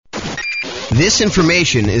This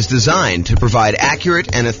information is designed to provide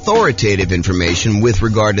accurate and authoritative information with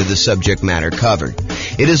regard to the subject matter covered.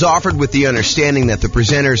 It is offered with the understanding that the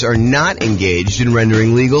presenters are not engaged in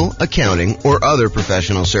rendering legal, accounting, or other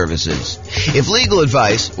professional services. If legal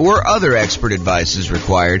advice or other expert advice is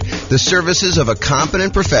required, the services of a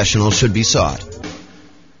competent professional should be sought.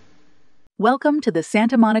 Welcome to the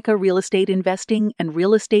Santa Monica Real Estate Investing and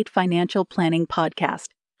Real Estate Financial Planning Podcast.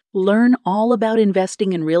 Learn all about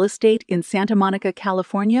investing in real estate in Santa Monica,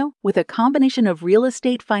 California, with a combination of real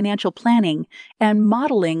estate financial planning and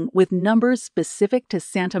modeling with numbers specific to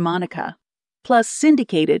Santa Monica, plus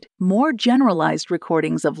syndicated, more generalized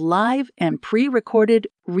recordings of live and pre-recorded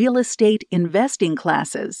real estate investing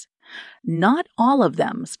classes, not all of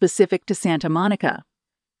them specific to Santa Monica.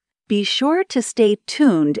 Be sure to stay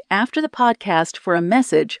tuned after the podcast for a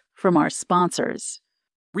message from our sponsors.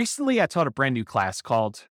 Recently, I taught a brand new class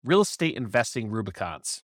called Real Estate Investing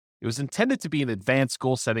Rubicons. It was intended to be an advanced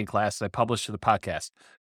goal-setting class that I published to the podcast.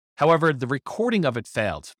 However, the recording of it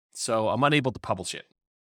failed, so I'm unable to publish it.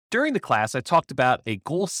 During the class, I talked about a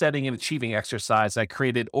goal-setting and achieving exercise I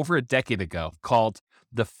created over a decade ago called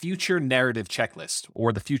the Future Narrative Checklist,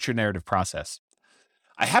 or the Future Narrative Process.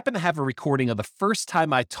 I happen to have a recording of the first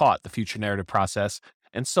time I taught the Future Narrative Process,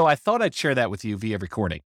 and so I thought I'd share that with you via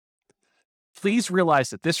recording. Please realize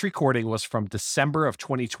that this recording was from December of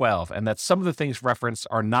 2012 and that some of the things referenced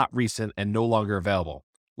are not recent and no longer available.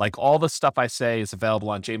 Like all the stuff I say is available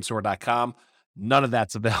on jamesorr.com, none of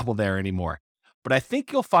that's available there anymore. But I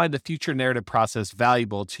think you'll find the Future Narrative Process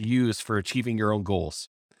valuable to use for achieving your own goals.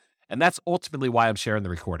 And that's ultimately why I'm sharing the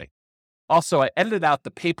recording. Also, I edited out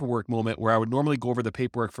the paperwork moment where I would normally go over the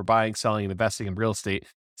paperwork for buying, selling, and investing in real estate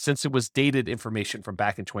since it was dated information from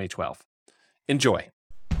back in 2012. Enjoy.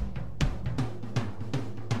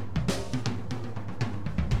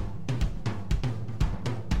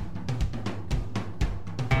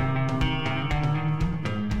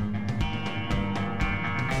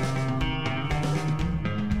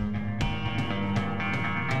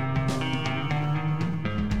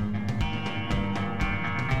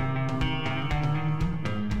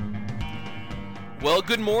 Well,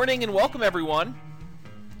 good morning and welcome, everyone.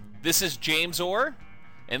 This is James Orr,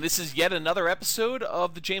 and this is yet another episode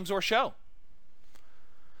of The James Orr Show.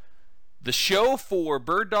 The show for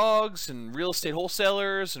bird dogs and real estate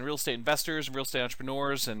wholesalers and real estate investors and real estate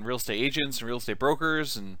entrepreneurs and real estate agents and real estate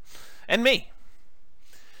brokers and me.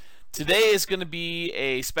 Today is going to be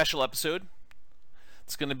a special episode.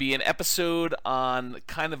 It's going to be an episode on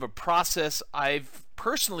kind of a process I've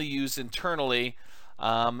personally used internally,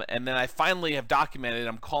 and then I finally have documented.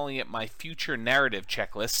 I'm calling it my Future Narrative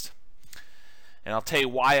Checklist. And I'll tell you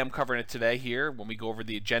why I'm covering it today here when we go over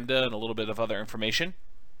the agenda and a little bit of other information.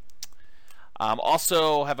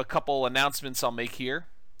 Also have a couple announcements I'll make here.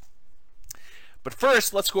 But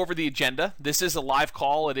first, let's go over the agenda. This is a live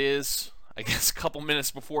call. It is, I guess, a couple minutes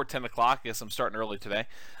before 10 o'clock. I guess I'm starting early today.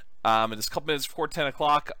 It is a couple minutes before 10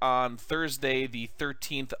 o'clock on Thursday, the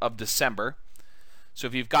 13th of December. So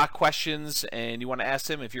if you've got questions and you want to ask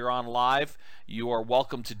them, if you're on live, you are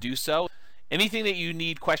welcome to do so. Anything that you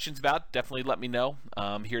need questions about, definitely let me know.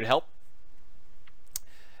 I'm here to help.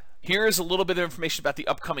 Here is a little bit of information about the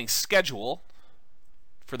upcoming schedule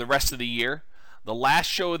for the rest of the year. The last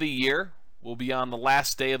show of the year will be on the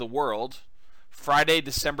last day of the world, Friday,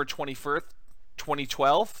 December 21st,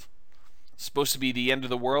 2012. It's supposed to be the end of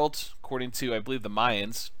the world, according to, I believe, the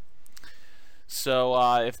Mayans. So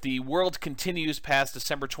if the world continues past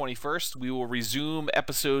December 21st, we will resume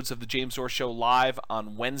episodes of the James Orr Show live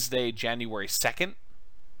on Wednesday, January 2nd.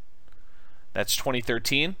 That's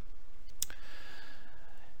 2013.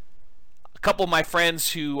 A couple of my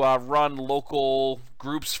friends who run local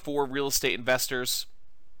groups for real estate investors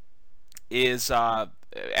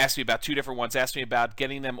asked me about two different ones. Asked me about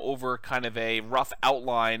getting them over kind of a rough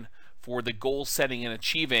outline for the goal setting and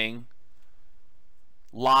achieving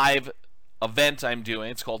live event I'm doing.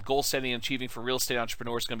 It's called Goal Setting and Achieving for Real Estate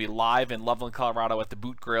Entrepreneurs. It's going to be live in Loveland, Colorado at the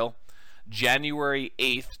Boot Grill, January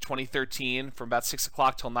 8th, 2013, from about 6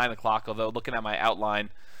 o'clock till 9 o'clock, although looking at my outline,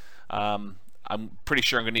 I'm pretty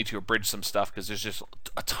sure I'm going to need to abridge some stuff because there's just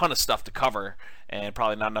a ton of stuff to cover and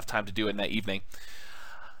probably not enough time to do it in that evening.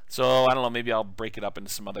 So, I don't know, maybe I'll break it up into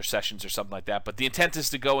some other sessions or something like that. But the intent is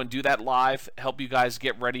to go and do that live, help you guys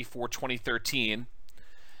get ready for 2013.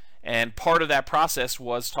 And part of that process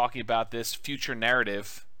was talking about this future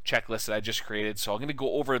narrative checklist that I just created. So I'm going to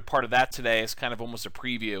go over part of that today as kind of almost a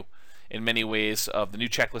preview in many ways of the new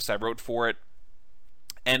checklist I wrote for it.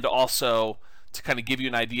 And also to kind of give you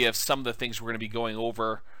an idea of some of the things we're going to be going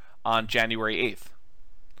over on January 8th.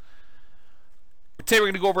 Today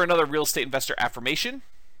we're going to go over another real estate investor affirmation.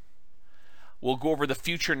 We'll go over the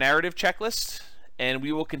future narrative checklist, and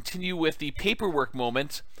we will continue with the paperwork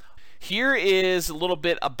moment. Here is a little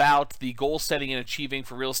bit about the goal setting and achieving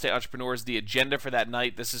for real estate entrepreneurs, the agenda for that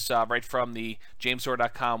night. This is right from the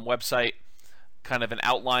jamesor.com website, kind of an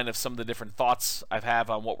outline of some of the different thoughts I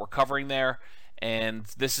have on what we're covering there. And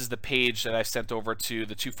this is the page that I sent over to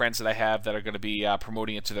the two friends that I have that are going to be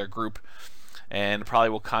promoting it to their group. And probably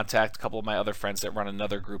will contact a couple of my other friends that run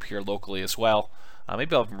another group here locally as well.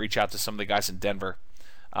 Maybe I'll even reach out to some of the guys in Denver.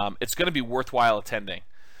 It's going to be worthwhile attending.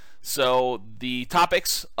 So the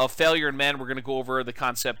topics of failure in men, we're going to go over the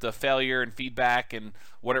concept of failure and feedback and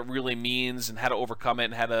what it really means and how to overcome it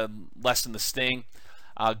and how to lessen the sting.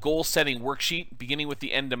 Goal setting worksheet, beginning with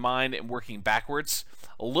the end in mind and working backwards.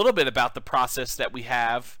 A little bit about the process that we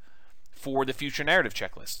have for the future narrative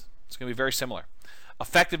checklist. It's going to be very similar.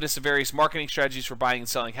 Effectiveness of various marketing strategies for buying and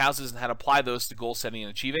selling houses and how to apply those to goal setting and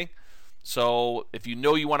achieving. So if you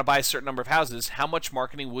know you want to buy a certain number of houses, how much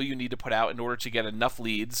marketing will you need to put out in order to get enough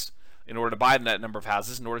leads in order to buy that number of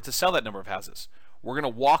houses, in order to sell that number of houses? We're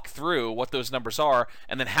going to walk through what those numbers are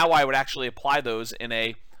and then how I would actually apply those in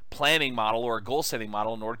a planning model or a goal setting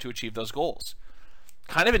model in order to achieve those goals.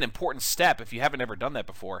 Kind of an important step if you haven't ever done that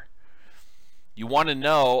before. You want to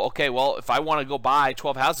know, okay, well, if I want to go buy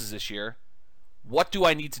 12 houses this year, what do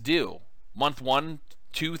I need to do? Month 1,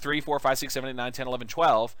 2, 3, 4, 5, 6, 7, 8, 9, 10, 11,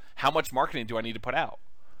 12, how much marketing do I need to put out?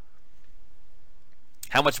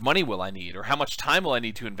 How much money will I need? Or how much time will I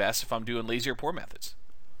need to invest if I'm doing lazy or poor methods?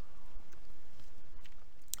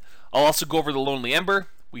 I'll also go over the Lonely Ember.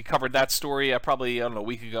 We covered that story probably, a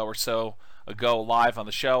week ago or so ago live on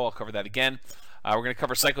the show. I'll cover that again. We're going to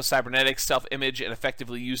cover psycho-cybernetics, self-image, and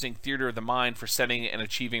effectively using theater of the mind for setting and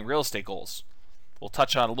achieving real estate goals. We'll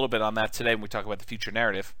touch on a little bit on that today when we talk about the future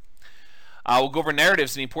narrative. We'll go over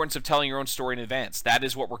narratives and the importance of telling your own story in advance. That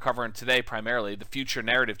is what we're covering today primarily. The future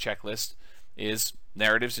narrative checklist is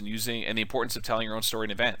narratives and the importance of telling your own story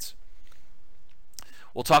in advance.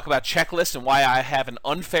 We'll talk about checklists and why I have an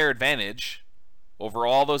unfair advantage over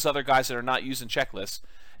all those other guys that are not using checklists,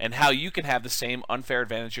 and how you can have the same unfair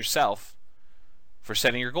advantage yourself for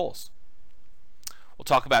setting your goals. We'll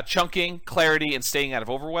talk about chunking, clarity, and staying out of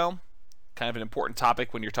overwhelm. Kind of an important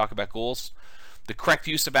topic when you're talking about goals. The correct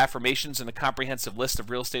use of affirmations and a comprehensive list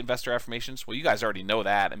of real estate investor affirmations. Well, you guys already know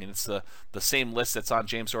that. I mean, it's the same list that's on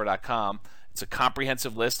jamesor.com. It's a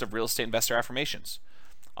comprehensive list of real estate investor affirmations.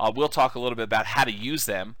 We'll talk a little bit about how to use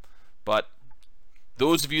them, but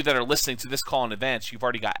those of you that are listening to this call in advance, you've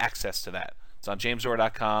already got access to that. It's on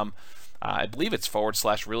jamesor.com. I believe it's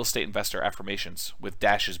 / real estate investor affirmations with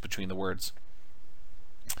dashes between the words.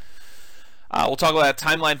 We'll talk about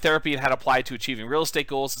timeline therapy and how to apply it to achieving real estate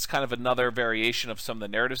goals. It's kind of another variation of some of the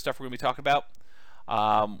narrative stuff we're going to be talking about.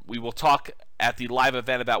 We will talk at the live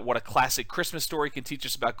event about what a classic Christmas story can teach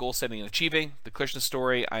us about goal setting and achieving. The Christmas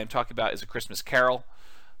story I am talking about is A Christmas Carol,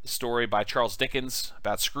 the story by Charles Dickens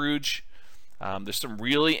about Scrooge. There's some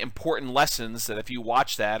really important lessons that if you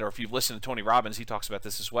watch that, or if you've listened to Tony Robbins, he talks about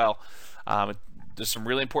this as well. There's some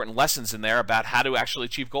really important lessons in there about how to actually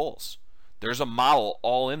achieve goals. There's a model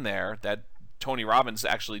all in there that Tony Robbins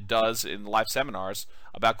actually does in live seminars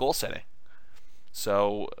about goal setting.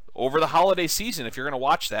 So over the holiday season, if you're going to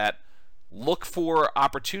watch that, look for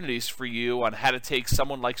opportunities for you on how to take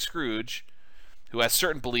someone like Scrooge, who has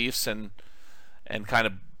certain beliefs and kind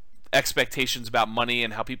of expectations about money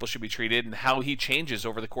and how people should be treated, and how he changes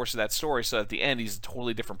over the course of that story so that at the end he's a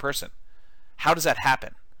totally different person. How does that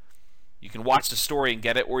happen? You can watch the story and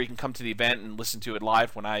get it, or you can come to the event and listen to it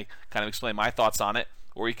live when I kind of explain my thoughts on it,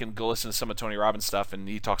 or you can go listen to some of Tony Robbins' stuff and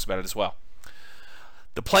he talks about it as well.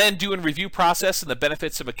 The plan, do, and review process and the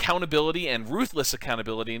benefits of accountability and ruthless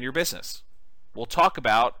accountability in your business. We'll talk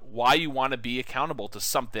about why you want to be accountable to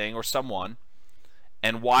something or someone,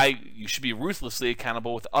 and why you should be ruthlessly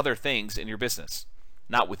accountable with other things in your business.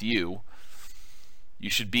 Not with you. You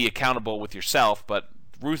should be accountable with yourself, but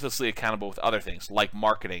ruthlessly accountable with other things, like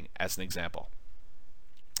marketing, as an example.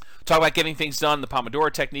 Talk about getting things done, the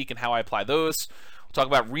Pomodoro technique, and how I apply those. We'll talk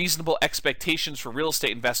about reasonable expectations for real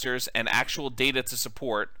estate investors and actual data to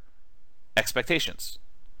support expectations.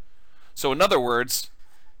 So in other words,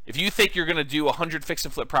 if you think you're going to do 100 fix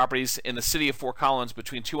and flip properties in the city of Fort Collins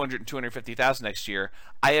between 200 and 250,000 next year,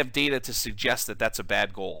 I have data to suggest that that's a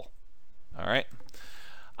bad goal. All right.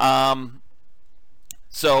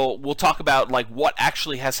 So we'll talk about like what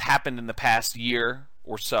actually has happened in the past year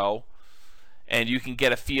or so, and you can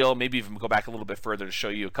get a feel, maybe even go back a little bit further to show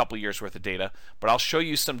you a couple years worth of data. But I'll show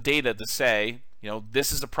you some data to say,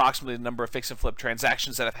 this is approximately the number of fix and flip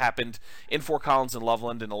transactions that have happened in Fort Collins and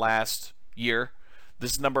Loveland in the last year.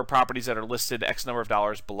 this number of properties that are listed X number of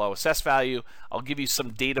dollars below assessed value. I'll give you some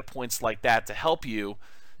data points like that to help you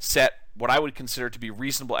set what I would consider to be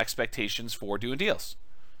reasonable expectations for doing deals.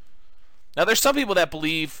 Now, there's some people that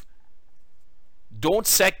believe don't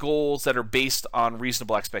set goals that are based on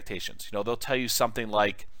reasonable expectations. They'll tell you something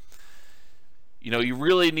like, you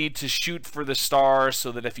really need to shoot for the stars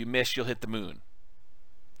so that if you miss, you'll hit the moon.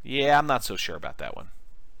 Yeah, I'm not so sure about that one.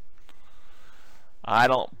 I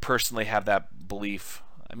don't personally have that belief.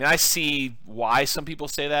 I mean, I see why some people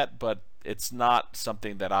say that, but it's not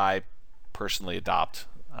something that I personally adopt.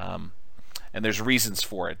 And there's reasons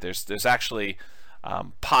for it. There's actually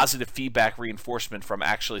positive feedback reinforcement from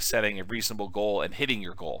actually setting a reasonable goal and hitting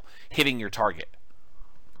your goal, hitting your target.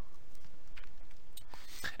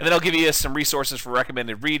 And then I'll give you some resources for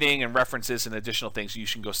recommended reading and references and additional things you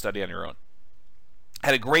should go study on your own. I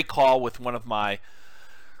had a great call with one of my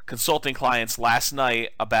consulting clients last night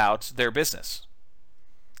about their business.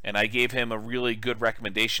 And I gave him a really good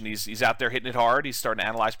recommendation. He's out there hitting it hard. He's starting to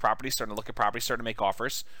analyze properties, starting to look at properties, starting to make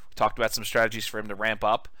offers. We talked about some strategies for him to ramp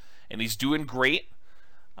up. And he's doing great.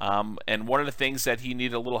 And one of the things that he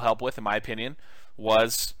needed a little help with, in my opinion,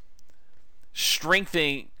 was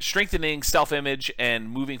strengthening self-image and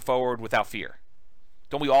moving forward without fear.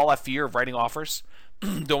 Don't we all have fear of writing offers?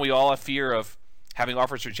 Don't we all have fear of having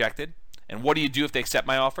offers rejected? And what do you do if they accept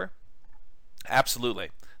my offer? Absolutely.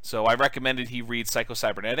 So I recommended he read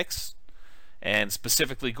Psycho-Cybernetics and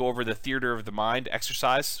specifically go over the Theater of the Mind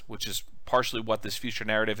exercise, which is partially what this future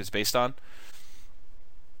narrative is based on.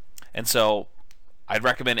 And so I'd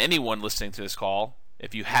recommend anyone listening to this call,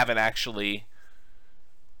 if you haven't actually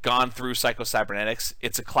gone through Psycho-Cybernetics,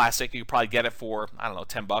 it's a classic. You can probably get it for,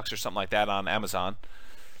 $10 or something like that on Amazon.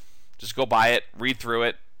 Just go buy it, read through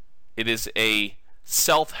it. It is a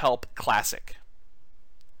self-help classic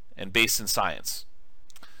and based in science.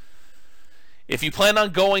 If you plan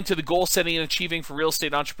on going to the Goal Setting and Achieving for Real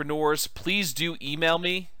Estate Entrepreneurs, please do email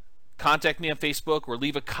me, contact me on Facebook, or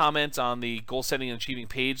leave a comment on the Goal Setting and Achieving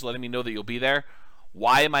page letting me know that you'll be there.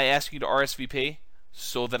 Why am I asking you to RSVP?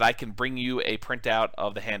 So that I can bring you a printout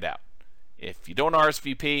of the handout. If you don't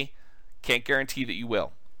RSVP, can't guarantee that you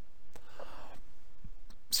will.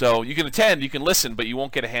 So you can attend, you can listen, but you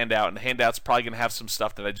won't get a handout, and the handout's probably going to have some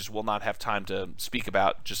stuff that I just will not have time to speak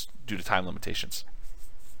about just due to time limitations.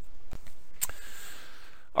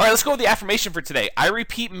 All right, let's go with the affirmation for today. I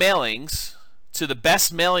repeat mailings to the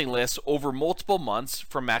best mailing list over multiple months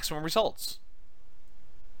for maximum results.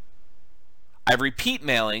 I repeat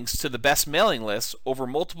mailings to the best mailing lists over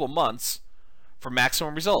multiple months for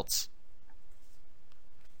maximum results.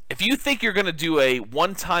 If you think you're going to do a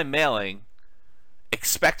one-time mailing,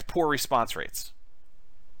 expect poor response rates.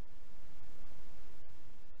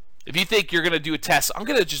 If you think you're going to do a test, I'm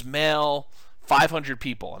going to just mail 500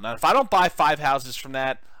 people. And if I don't buy 5 houses from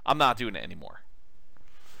that, I'm not doing it anymore.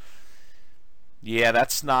 Yeah,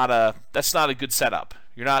 that's not a good setup.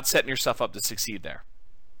 You're not setting yourself up to succeed there.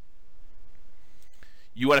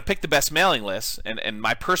 You want to pick the best mailing lists, and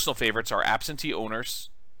my personal favorites are absentee owners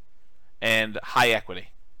and high equity.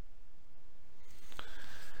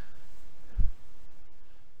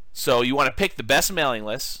 So you want to pick the best mailing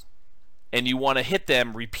lists, and you want to hit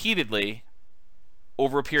them repeatedly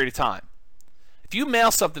over a period of time. If you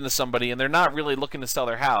mail something to somebody and they're not really looking to sell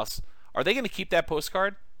their house, are they going to keep that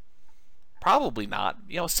postcard? Probably not.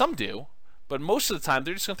 Some do, but most of the time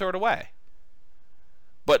they're just going to throw it away.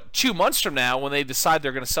 But 2 months from now, when they decide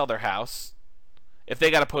they're going to sell their house, if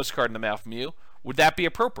they got a postcard in the mail from you, would that be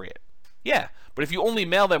appropriate? Yeah, but if you only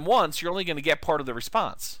mail them once, you're only going to get part of the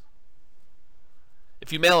response.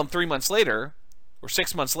 If you mail them 3 months later, or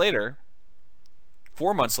 6 months later,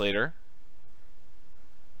 4 months later,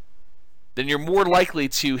 then you're more likely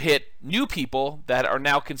to hit new people that are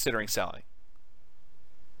now considering selling.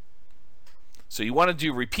 So you want to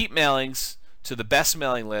do repeat mailings to the best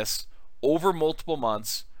mailing lists over multiple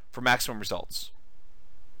months for maximum results.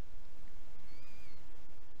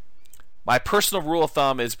 My personal rule of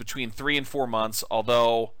thumb is between 3 and 4 months,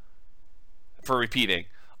 for repeating.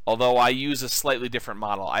 Although I use a slightly different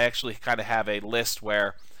model. I actually kind of have a list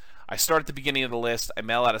where I start at the beginning of the list, I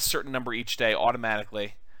mail out a certain number each day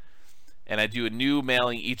automatically, and I do a new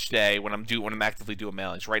mailing each day when I'm actively doing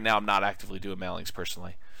mailings. Right now I'm not actively doing mailings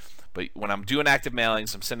personally. But when I'm doing active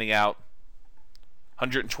mailings, I'm sending out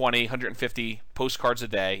 120, 150 postcards a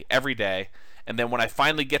day, every day. And then when I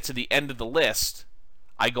finally get to the end of the list,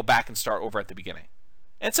 I go back and start over at the beginning.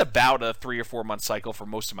 And it's about a 3 or 4 month cycle for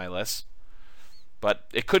most of my lists. But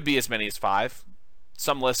it could be as many as 5.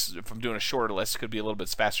 Some lists, if I'm doing a shorter list, could be a little bit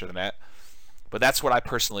faster than that. But that's what I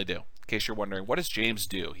personally do. In case you're wondering, what does James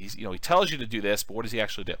do? He tells you to do this, but what does he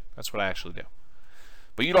actually do? That's what I actually do.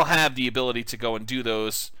 But you don't have the ability to go and do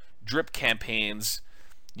those drip campaigns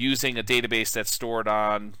using a database that's stored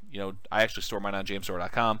on, I actually store mine on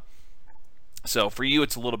jamesdoor.com. So for you,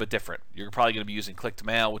 it's a little bit different. You're probably going to be using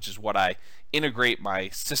click-to-mail, which is what I integrate my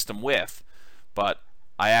system with, but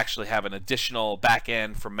I actually have an additional back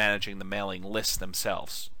end for managing the mailing lists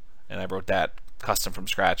themselves. And I wrote that custom from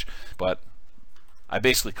scratch, but I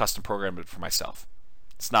basically custom programmed it for myself.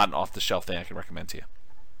 It's not an off-the-shelf thing I can recommend to you.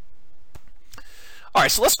 All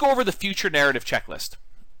right, so let's go over the future narrative checklist.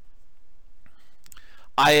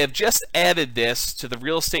 I have just added this to the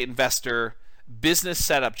real estate investor business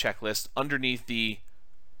setup checklist underneath the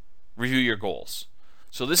review your goals.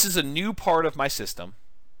 So this is a new part of my system,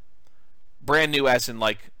 brand new as in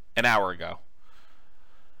like an hour ago.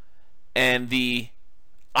 And the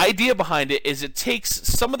idea behind it is it takes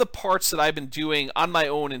some of the parts that I've been doing on my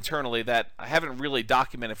own internally that I haven't really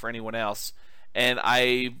documented for anyone else, and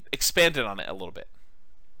I expanded on it a little bit.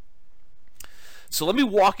 So let me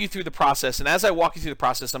walk you through the process, and as I walk you through the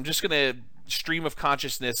process, I'm just going to stream of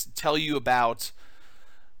consciousness tell you about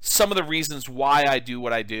some of the reasons why I do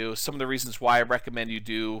what I do, some of the reasons why I recommend you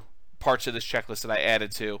do parts of this checklist that I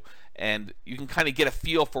added to, and you can kind of get a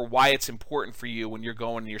feel for why it's important for you when you're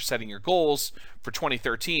going and you're setting your goals for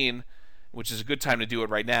 2013, which is a good time to do it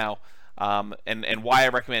right now, and why I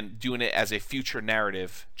recommend doing it as a future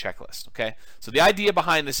narrative checklist. Okay, so the idea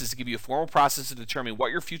behind this is to give you a formal process to determine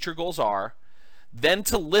what your future goals are, then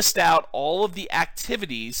to list out all of the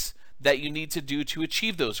activities that you need to do to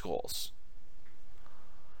achieve those goals.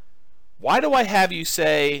 Why do I have you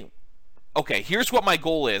say, okay, here's what my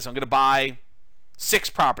goal is. I'm going to buy 6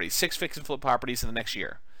 properties, 6 fix and flip properties in the next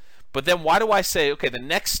year. But then why do I say, okay, the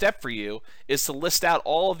next step for you is to list out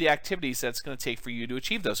all of the activities that it's going to take for you to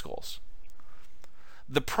achieve those goals?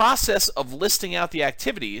 The process of listing out the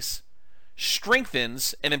activities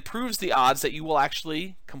strengthens and improves the odds that you will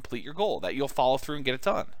actually complete your goal, that you'll follow through and get it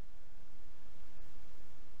done.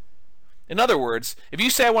 In other words, if you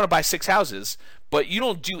say I want to buy 6 houses, but you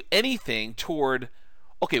don't do anything toward,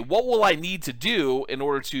 okay, what will I need to do in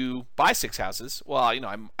order to buy 6 houses? Well,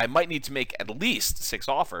 I might need to make at least 6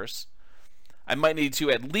 offers. I might need to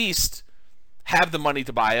at least have the money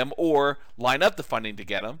to buy them or line up the funding to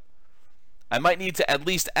get them. I might need to at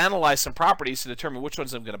least analyze some properties to determine which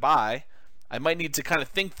ones I'm going to buy. I might need to kind of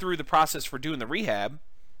think through the process for doing the rehab.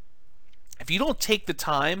 If you don't take the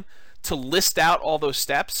time to list out all those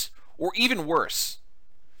steps, or even worse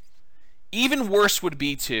would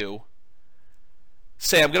be to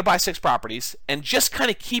say, I'm going to buy 6 properties, and just kind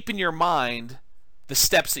of keep in your mind the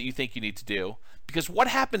steps that you think you need to do. Because what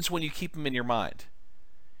happens when you keep them in your mind?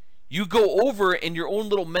 You go over in your own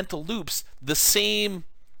little mental loops the same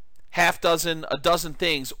half dozen, a dozen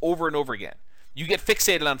things over and over again. You get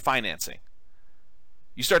fixated on financing.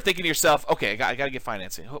 You start thinking to yourself, okay, I got to get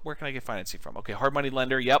financing. Where can I get financing from? Okay, hard money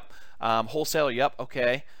lender, yep. Wholesaler, yep,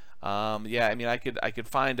 okay. I could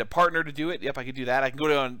find a partner to do it. Yep, I could do that. I can go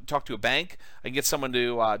to and talk to a bank. I can get someone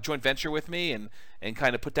to joint venture with me and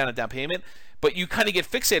kind of put down a down payment. But you kind of get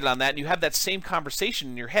fixated on that, and you have that same conversation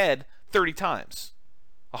in your head 30 times,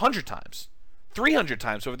 100 times, 300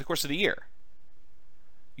 times over the course of the year.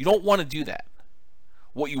 You don't want to do that.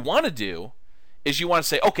 What you want to do is you want to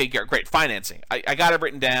say, okay, great, financing. I got it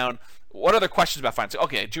written down. What other questions about financing?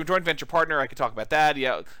 Okay, joint venture partner, I could talk about that.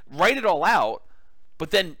 Yeah, write it all out. But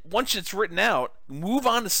then once it's written out, move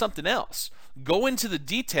on to something else. Go into the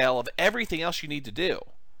detail of everything else you need to do.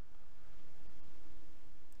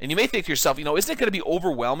 And you may think to yourself, isn't it going to be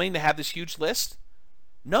overwhelming to have this huge list?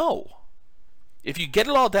 No. If you get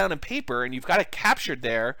it all down in paper and you've got it captured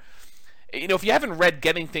there, if you haven't read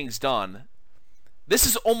Getting Things Done, this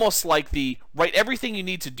is almost like the write everything you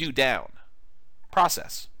need to do down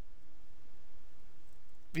process.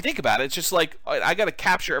 If you think about it, it's just like, I got to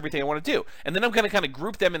capture everything I want to do. And then I'm going to kind of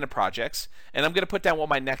group them into projects, and I'm going to put down what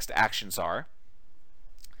my next actions are.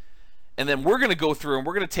 And then we're going to go through and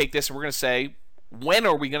we're going to take this and we're going to say, when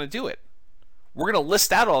are we going to do it? We're going to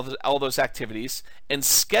list out all those activities and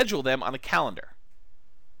schedule them on a calendar.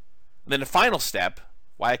 And then the final step,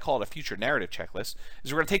 why I call it a future narrative checklist,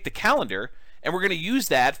 is we're going to take the calendar and we're going to use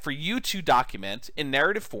that for you to document in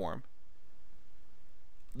narrative form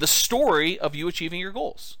the story of you achieving your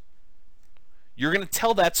goals. You're going to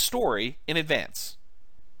tell that story in advance.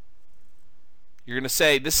 You're going to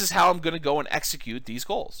say, this is how I'm going to go and execute these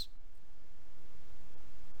goals.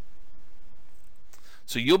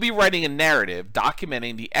 So you'll be writing a narrative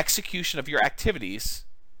documenting the execution of your activities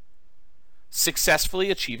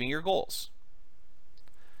successfully achieving your goals.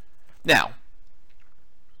 Now,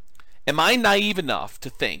 am I naive enough to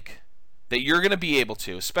think that you're going to be able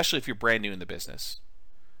to, especially if you're brand new in the business,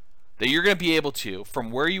 that you're going to be able to, from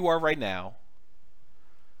where you are right now,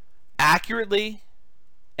 accurately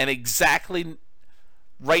and exactly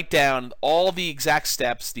write down all the exact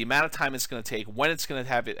steps, the amount of time it's going to take, when it's going to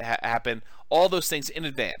have it happen, all those things in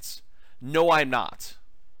advance. No, I'm not.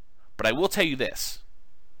 But I will tell you this.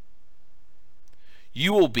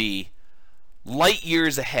 You will be light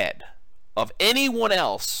years ahead of anyone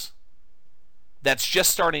else that's just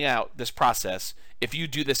starting out this process if you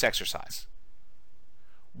do this exercise.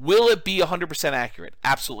 Will it be 100% accurate?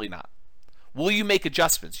 Absolutely not. Will you make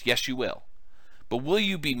adjustments? Yes, you will. But will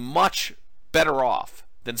you be much better off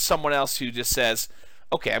than someone else who just says,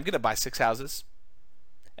 okay, I'm going to buy 6 houses,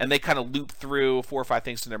 and they kind of loop through 4 or 5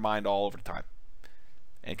 things in their mind all over the time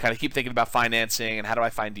and kind of keep thinking about financing and how do I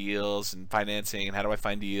find deals and financing and how do I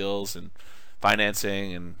find deals and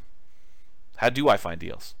financing and how do I find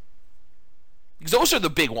deals? Because those are the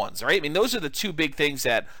big ones, right? I mean, those are the 2 big things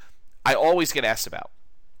that I always get asked about.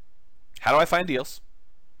 How do I find deals?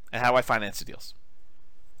 And how do I finance the deals?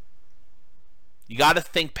 You got to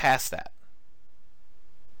think past that.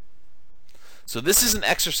 So this is an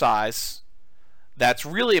exercise that's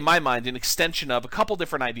really, in my mind, an extension of a couple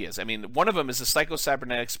different ideas. I mean, one of them is the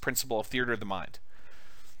psycho-cybernetics principle of theater of the mind.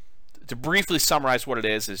 To briefly summarize what it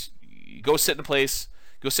is you go sit in a place,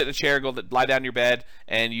 go sit in a chair, go lie down in your bed,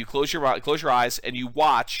 and you close your eyes, and you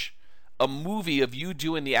watch a movie of you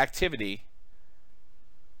doing the activity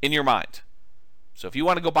in your mind. So if you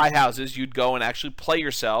want to go buy houses, you'd go and actually play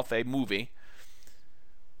yourself a movie,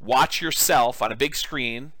 watch yourself on a big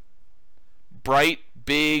screen, bright,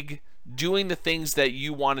 big, doing the things that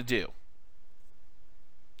you want to do.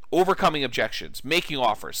 Overcoming objections, making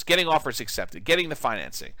offers, getting offers accepted, getting the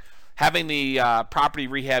financing, having the property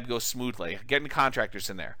rehab go smoothly, getting the contractors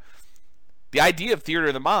in there. The idea of theater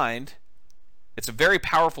of the mind, it's a very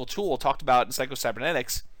powerful tool talked about in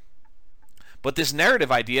psycho-cybernetics, but this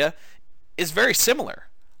narrative idea is very similar.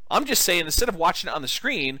 I'm just saying, instead of watching it on the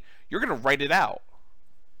screen, you're going to write it out.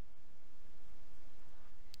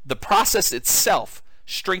 The process itself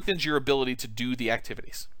strengthens your ability to do the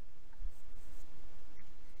activities.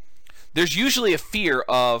 There's usually a fear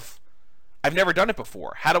of, I've never done it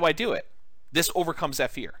before. How do I do it? This overcomes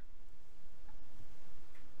that fear.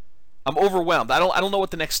 I'm overwhelmed. I don't know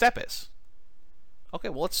what the next step is. Okay,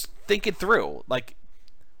 well, let's think it through. Like,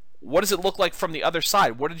 what does it look like from the other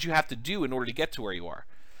side? What did you have to do in order to get to where you are?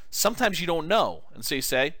 Sometimes you don't know. And so you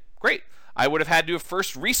say, great, I would have had to have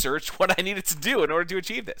first researched what I needed to do in order to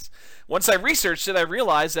achieve this. Once I researched it, I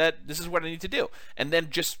realized that this is what I need to do. And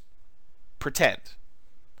then just pretend.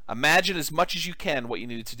 Imagine as much as you can what you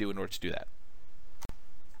needed to do in order to do that.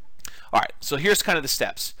 All right, so here's kind of the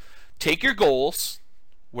steps. Take your goals,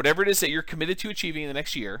 whatever it is that you're committed to achieving in the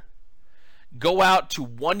next year, go out to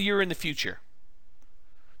 1 year in the future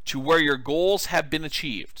to where your goals have been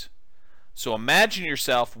achieved. So imagine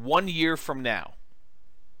yourself 1 year from now.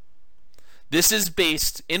 This is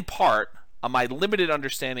based in part on my limited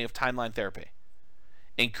understanding of timeline therapy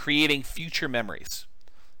and creating future memories.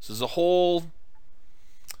 So there's a whole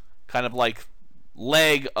kind of like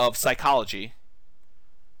leg of psychology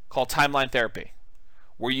called timeline therapy,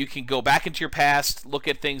 where you can go back into your past, look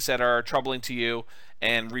at things that are troubling to you,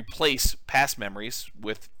 and replace past memories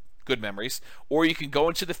with good memories. Or you can go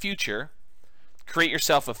into the future, create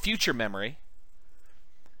yourself a future memory,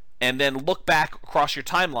 and then look back across your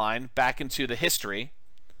timeline, back into the history,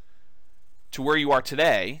 to where you are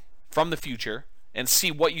today, from the future, and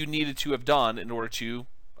see what you needed to have done in order to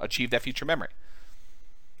achieve that future memory.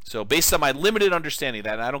 So based on my limited understanding of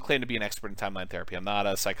that, and I don't claim to be an expert in timeline therapy, I'm not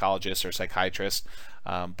a psychologist or psychiatrist,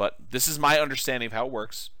 but this is my understanding of how it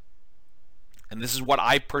works, and this is what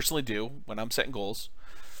I personally do when I'm setting goals,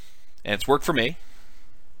 and it's worked for me,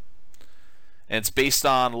 and it's based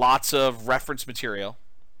on lots of reference material,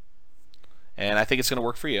 and I think it's going to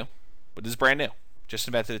work for you, but this is brand new. Just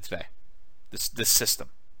invented it today. This system,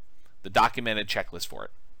 the documented checklist for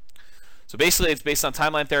it. So basically, it's based on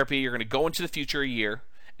timeline therapy. You're going to go into the future a year,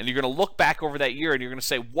 and you're going to look back over that year, and you're going to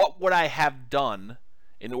say, what would I have done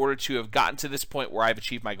in order to have gotten to this point where I've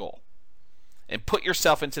achieved my goal? And put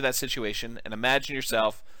yourself into that situation and imagine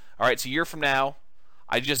yourself, all right, it's a year from now.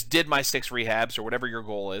 I just did my 6 rehabs or whatever your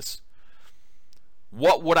goal is.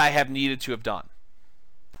 What would I have needed to have done?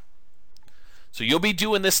 So you'll be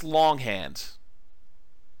doing this longhand,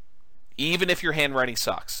 even if your handwriting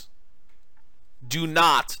sucks. Do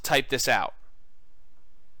not type this out.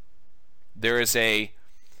 There is a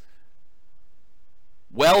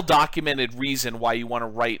well-documented reason why you want to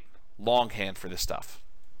write longhand for this stuff.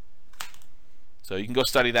 So you can go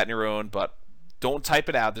study that on your own, but don't type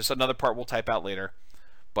it out. There's another part we'll type out later.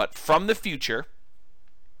 But from the future,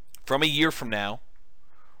 from a year from now,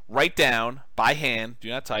 write down by hand, do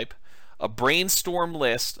not type, a brainstorm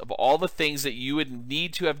list of all the things that you would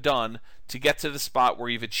need to have done to get to the spot where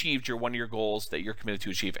you've achieved one of your goals that you're committed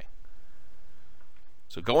to achieving.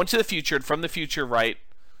 So go into the future, and from the future, write,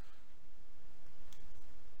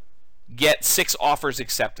 get 6 offers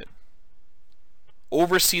accepted.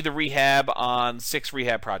 Oversee the rehab on 6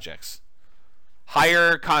 rehab projects.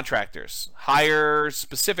 Hire contractors. Hire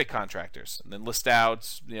specific contractors. And then list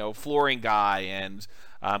out, flooring guy and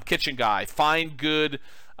kitchen guy. Find good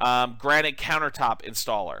granite countertop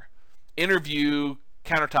installer. Interview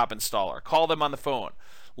countertop installer. Call them on the phone.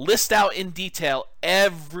 List out in detail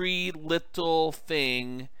every little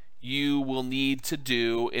thing you will need to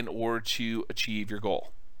do in order to achieve your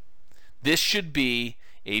goal. This should be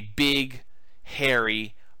a big,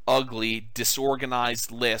 hairy, ugly,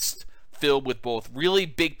 disorganized list filled with both really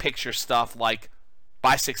big picture stuff like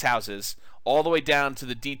buy 6 houses, all the way down to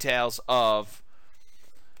the details of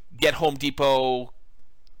get Home Depot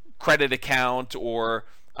credit account, or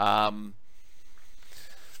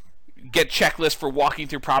get checklist for walking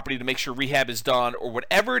through property to make sure rehab is done, or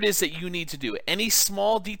whatever it is that you need to do. Any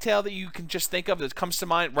small detail that you can just think of that comes to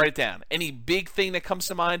mind, write it down. Any big thing that comes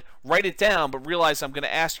to mind, write it down, but realize I'm going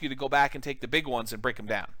to ask you to go back and take the big ones and break them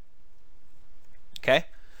down. Okay?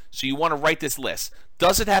 So you want to write this list.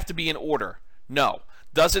 Does it have to be in order? No.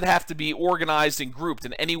 Does it have to be organized and grouped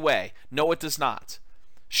in any way? No, it does not.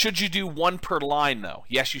 Should you do 1 per line, though?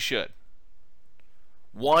 Yes, you should.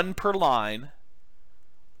 1 per line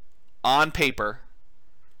on paper.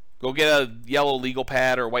 Go get a yellow legal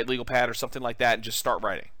pad or a white legal pad or something like that and just start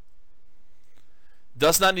writing.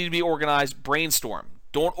 Does not need to be organized. Brainstorm.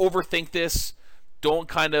 Don't overthink this. Don't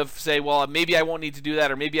kind of say, well, maybe I won't need to do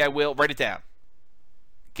that, or maybe I will. Write it down.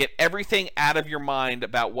 Get everything out of your mind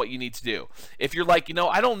about what you need to do. If you're like,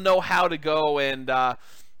 I don't know how to go and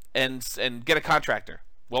get a contractor.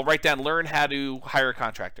 Well, write down, learn how to hire a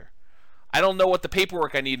contractor. I don't know what the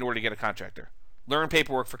paperwork I need in order to get a contractor. Learn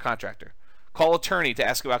paperwork for contractor. Call attorney to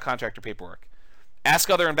ask about contractor paperwork. Ask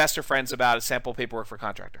other investor friends about a sample paperwork for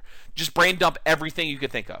contractor. Just brain dump everything you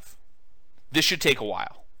could think of. This should take a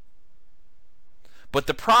while. But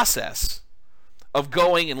the process of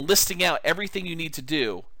going and listing out everything you need to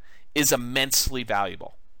do is immensely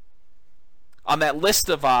valuable. On that list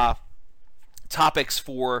of topics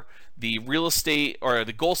for the real estate, or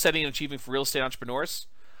the goal setting and achieving for real estate entrepreneurs,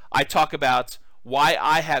 I talk about why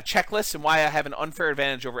I have checklists and why I have an unfair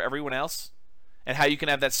advantage over everyone else, and how you can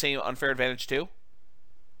have that same unfair advantage too.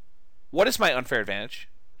 What is my unfair advantage?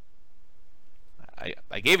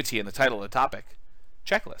 I gave it to you in the title of the topic.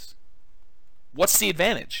 Checklist. What's the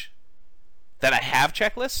advantage? That I have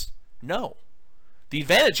checklists? No. The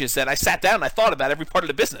advantage is that I sat down and I thought about every part of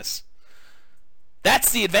the business.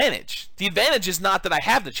 That's the advantage. The advantage is not that I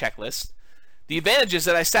have the checklist. The advantage is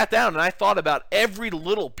that I sat down and I thought about every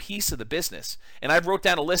little piece of the business. And I wrote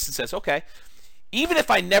down a list that says, okay, even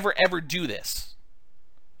if I never ever do this,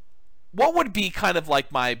 what would be kind of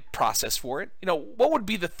like my process for it? What would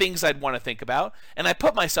be the things I'd want to think about? And I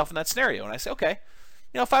put myself in that scenario and I say, okay,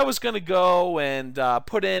 if I was going to go and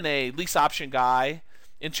put in a lease option guy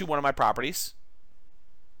into one of my properties,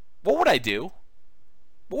 what would I do?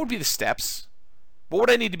 What would be the steps? What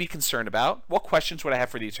would I need to be concerned about? What questions would I have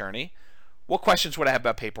for the attorney? What questions would I have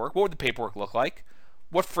about paperwork? What would the paperwork look like?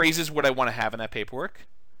 What phrases would I want to have in that paperwork?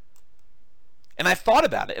 And I've thought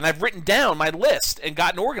about it, and I've written down my list and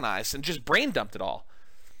gotten organized and just brain dumped it all.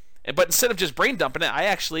 But instead of just brain dumping it, I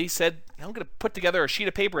actually said, I'm going to put together a sheet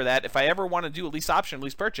of paper that if I ever want to do a lease option,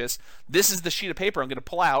 lease purchase, this is the sheet of paper I'm going to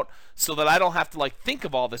pull out so that I don't have to think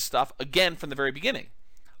of all this stuff again from the very beginning.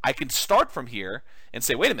 I can start from here and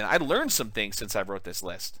say, wait a minute, I learned some things since I wrote this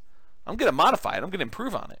list. I'm going to modify it. I'm going to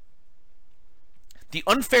improve on it. The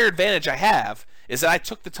unfair advantage I have is that I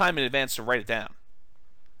took the time in advance to write it down.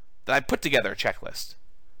 That I put together a checklist.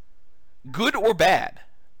 Good or bad.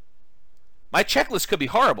 My checklist could be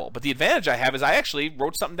horrible, but the advantage I have is I actually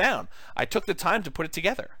wrote something down. I took the time to put it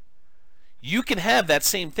together. You can have that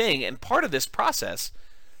same thing, and part of this process,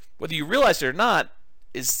 whether you realize it or not,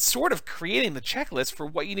 is sort of creating the checklist for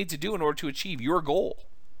what you need to do in order to achieve your goal.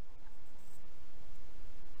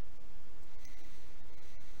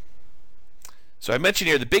 So I mentioned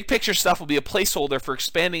here, the big picture stuff will be a placeholder for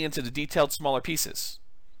expanding into the detailed smaller pieces.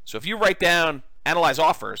 So if you write down analyze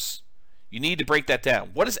offers, you need to break that down.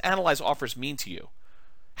 What does analyze offers mean to you?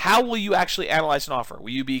 How will you actually analyze an offer? Will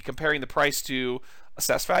you be comparing the price to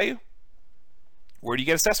assessed value? Where do you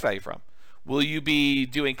get assessed value from? Will you be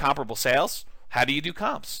doing comparable sales? How do you do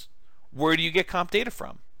comps? Where do you get comp data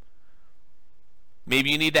from? Maybe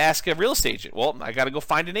you need to ask a real estate agent. Well, I got to go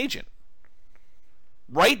find an agent.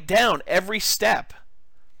 Write down every step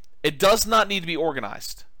It does not need to be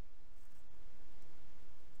organized.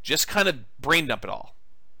 Just kind of brain dump it all.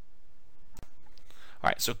 All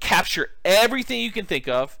right, so capture everything you can think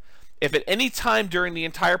of. If at any time during the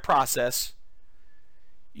entire process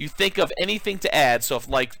you think of anything to add, so if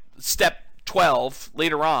like step 12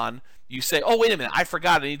 later on, you say, oh, wait a minute, I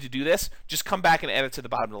forgot I need to do this, just come back and add it to the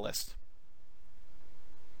bottom of the list.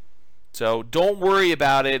 So don't worry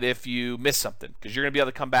about it if you miss something, because you're going to be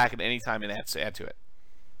able to come back at any time and add to it.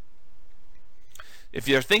 If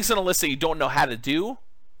there are things on the list that you don't know how to do,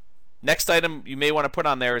 next item you may want to put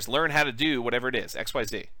on there is learn how to do whatever it is,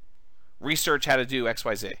 XYZ. Research how to do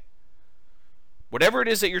XYZ. Whatever it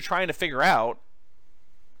is that you're trying to figure out,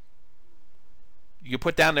 you can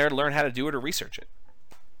put down there, learn how to do it or research it.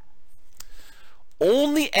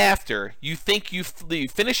 Only after you think you've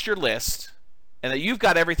finished your list and that you've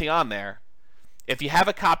got everything on there, if you have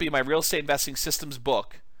a copy of my Real Estate Investing Systems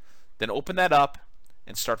book, then open that up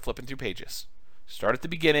and start flipping through pages. Start at the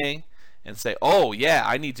beginning and say, oh, yeah,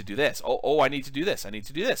 I need to do this. Oh, I need to do this. I need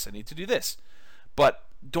to do this. I need to do this. But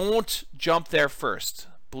don't jump there first.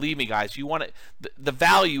 Believe me, guys, you want it. The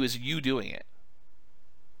value is you doing it.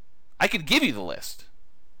 I could give you the list.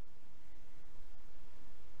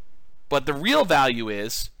 But the real value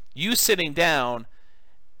is you sitting down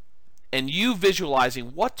and you visualizing,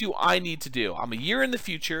 what do I need to do? I'm a year in the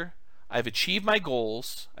future. I've achieved my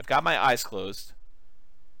goals. I've got my eyes closed.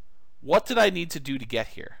 What did I need to do to get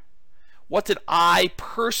here? What did I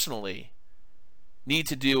personally need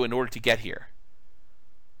to do in order to get here?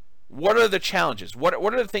 What are the challenges? What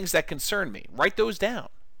are the things that concern me? Write those down.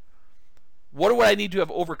 What would I need to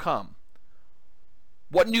have overcome?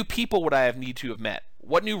 What new people would I need to have met?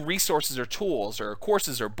 What new resources or tools or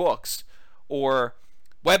courses or books or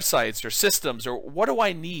websites or systems, or what do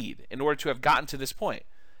I need in order to have gotten to this point?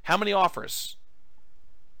 How many offers?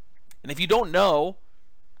 And if you don't know,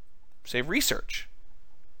 say research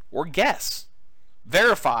or guess.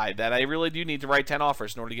 Verify that I really do need to write 10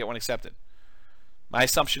 offers in order to get one accepted. My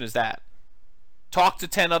assumption is that. Talk to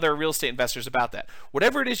 10 other real estate investors about that.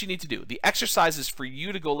 Whatever it is you need to do, the exercise is for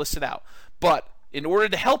you to go list it out. But in order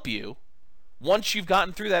to help you, once you've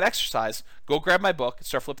gotten through that exercise, go grab my book and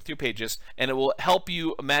start flipping through pages, and it will help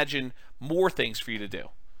you imagine more things for you to do.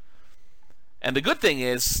 And the good thing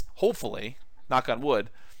is, hopefully, knock on wood,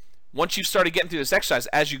 once you've started getting through this exercise,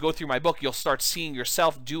 as you go through my book, you'll start seeing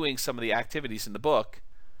yourself doing some of the activities in the book,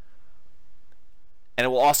 and it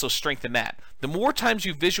will also strengthen that. The more times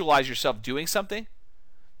you visualize yourself doing something,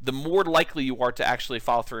 the more likely you are to actually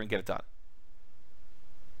follow through and get it done.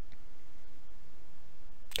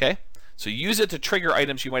 Okay? So use it to trigger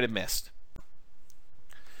items you might have missed.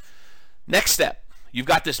 Next step, you've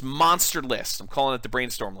got this monster list. I'm calling it the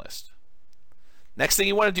brainstorm list. Next thing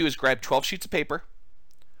you want to do is grab 12 sheets of paper,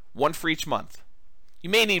 one for each month.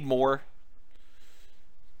 You may need more,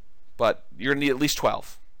 but you're going to need at least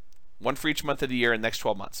 12. One for each month of the year in the next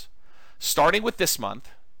 12 months. Starting with this month,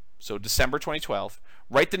 so December 2012,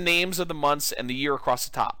 write the names of the months and the year across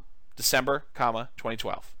the top. December,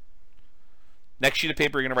 2012. Next sheet of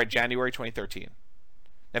paper, you're going to write January 2013.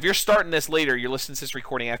 Now, if you're starting this later, you're listening to this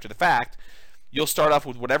recording after the fact, you'll start off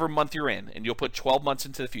with whatever month you're in, and you'll put 12 months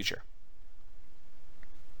into the future.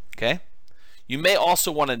 Okay? You may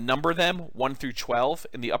also want to number them 1 through 12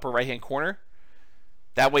 in the upper right-hand corner.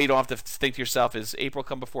 That way you don't have to think to yourself, is April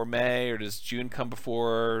come before May, or does June come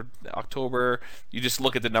before October? You just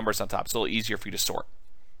look at the numbers on top. It's a little easier for you to sort.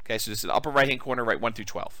 Okay, so this is the upper right-hand corner, write 1 through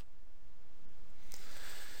 12.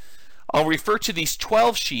 I'll refer to these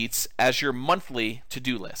 12 sheets as your monthly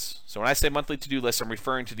to-do list. So when I say monthly to-do list, I'm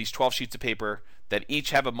referring to these 12 sheets of paper that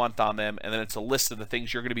each have a month on them, and then it's a list of the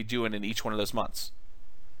things you're going to be doing in each one of those months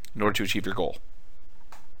in order to achieve your goal.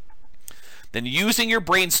 Then using your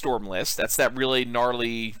brainstorm list, that's that really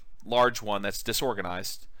gnarly, large one that's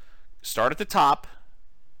disorganized, start at the top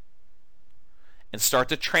and start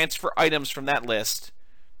to transfer items from that list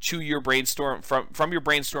to your brainstorm, from your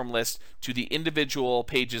brainstorm list to the individual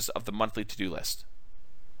pages of the monthly to-do list.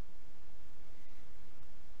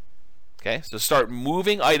 Okay, so start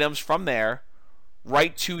moving items from there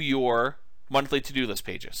right to your monthly to-do list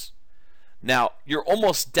pages. Now, you're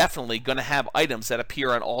almost definitely going to have items that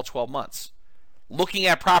appear on all 12 months. Looking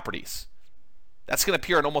at properties, that's going to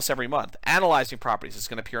appear in almost every month. Analyzing properties is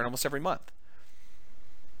going to appear in almost every month.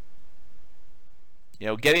 You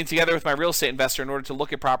know, getting together with my real estate investor in order to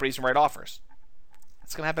look at properties and write offers.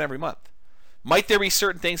 That's going to happen every month. Might there be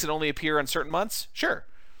certain things that only appear on certain months? Sure.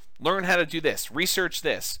 Learn how to do this. Research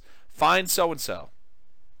this. Find so-and-so.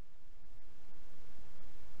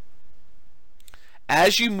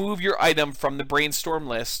 As you move your item from the brainstorm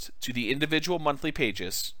list to the individual monthly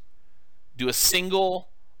pages, do a single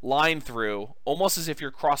line through, almost as if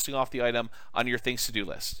you're crossing off the item on your things to do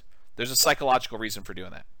list. There's a psychological reason for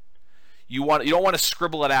doing that. You don't want to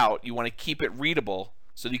scribble it out. You want to keep it readable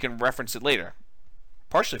so that you can reference it later.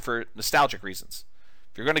 Partially for nostalgic reasons.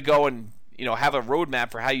 If you're going to go and have a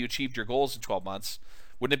roadmap for how you achieved your goals in 12 months,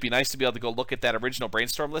 wouldn't it be nice to be able to go look at that original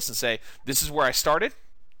brainstorm list and say, this is where I started?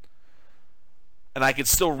 And I could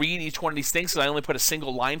still read each one of these things, so I only put a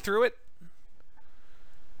single line through it?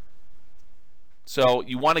 So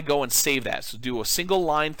you want to go and save that. So do a single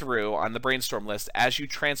line through on the brainstorm list as you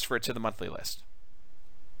transfer it to the monthly list.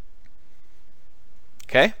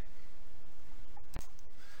 Okay?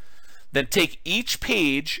 Then take each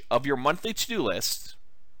page of your monthly to-do list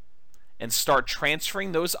and start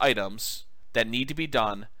transferring those items that need to be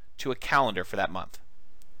done to a calendar for that month.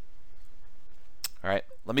 All right,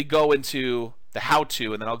 let me go into the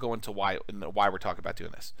how-to, and then I'll go into why we're talking about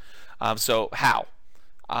doing this. So how?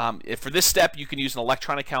 If for this step, you can use an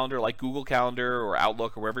electronic calendar like Google Calendar or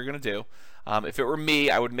Outlook or whatever you're going to do. If it were me,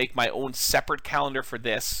 I would make my own separate calendar for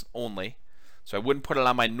this only. So I wouldn't put it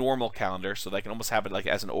on my normal calendar, so that I can almost have it like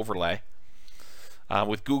as an overlay.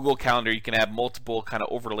 With Google Calendar, you can have multiple kind of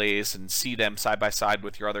overlays and see them side by side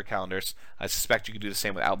with your other calendars. I suspect you could do the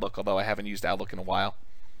same with Outlook, although I haven't used Outlook in a while.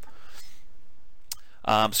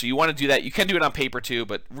 So you want to do that. You can do it on paper too,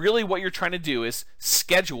 but really what you're trying to do is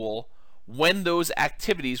schedule when those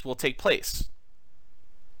activities will take place.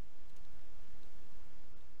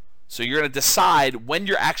 So you're going to decide when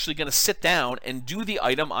you're actually going to sit down and do the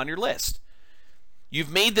item on your list. You've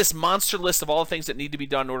made this monster list of all the things that need to be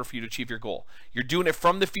done in order for you to achieve your goal. You're doing it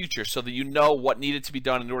from the future so that you know what needed to be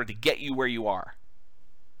done in order to get you where you are.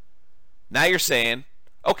 Now you're saying,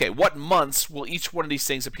 okay, what months will each one of these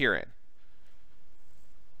things appear in?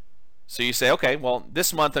 So you say, okay, well,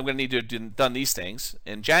 this month I'm going to need to have done these things.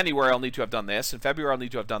 In January, I'll need to have done this. In February, I'll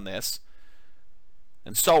need to have done this.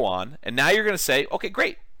 And so on. And now you're going to say, okay,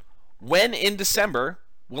 great. When in December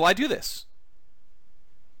will I do this?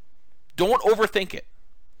 Don't overthink it,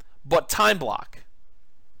 but time block.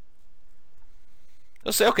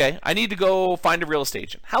 You'll say, okay, I need to go find a real estate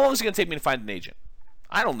agent. How long is it going to take me to find an agent?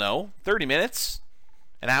 I don't know, 30 minutes?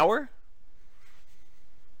 An hour?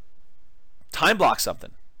 Time block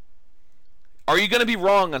something. Are you going to be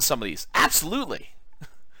wrong on some of these? Absolutely.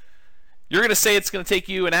 You're going to say it's going to take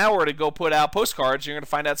you an hour to go put out postcards. You're going to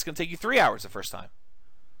find out it's going to take you 3 hours the first time.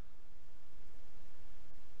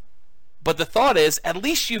 But the thought is, at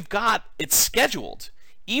least you've got it scheduled.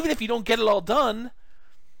 Even if you don't get it all done,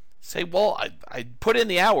 say, well, I put in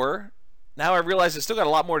the hour. Now I realize I still got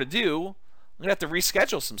a lot more to do. I'm going to have to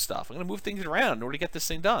reschedule some stuff. I'm going to move things around in order to get this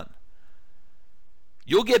thing done.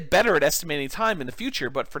 You'll get better at estimating time in the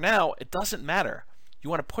future, but for now, it doesn't matter. You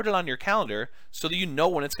want to put it on your calendar so that you know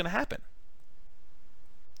when it's going to happen.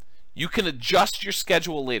 You can adjust your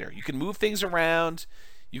schedule later. You can move things around.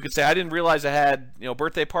 You could say, I didn't realize I had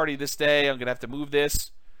birthday party this day. I'm going to have to move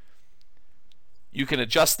this. You can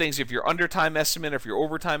adjust things if you're under time estimate or if you're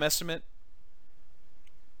over time estimate.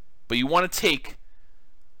 But you want to take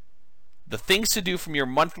the things to do from your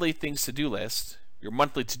monthly things to do list, your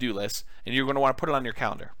monthly to-do list, and you're going to want to put it on your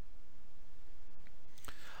calendar.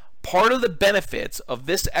 Part of the benefits of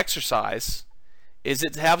this exercise is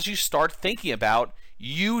it helps you start thinking about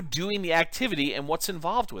you doing the activity and what's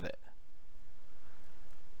involved with it.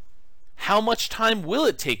 How much time will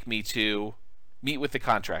it take me to meet with the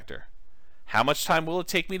contractor? How much time will it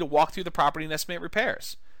take me to walk through the property and estimate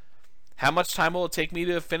repairs? How much time will it take me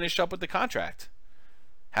to finish up with the contract?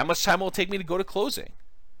 How much time will it take me to go to closing?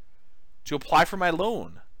 To apply for my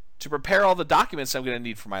loan? To prepare all the documents I'm going to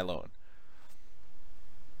need for my loan?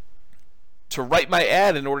 To write my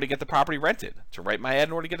ad in order to get the property rented? To write my ad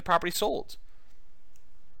in order to get the property sold?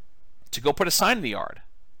 To go put a sign in the yard?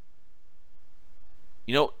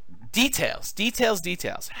 Details.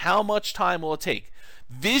 How much time will it take?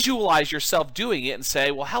 Visualize yourself doing it and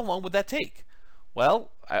say, well, how long would that take?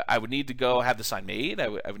 Well, I would need to go have the sign made. I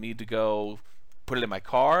would need to go put it in my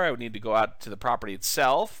car. I would need to go out to the property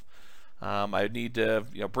itself. I would need to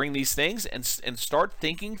bring these things and start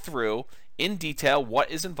thinking through in detail what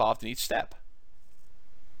is involved in each step.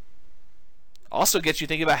 Also gets you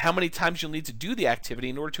thinking about how many times you'll need to do the activity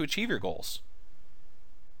in order to achieve your goals.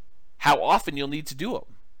 How often you'll need to do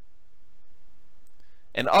them.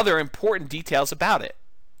 And other important details about it.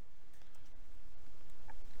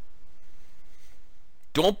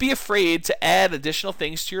 Don't be afraid to add additional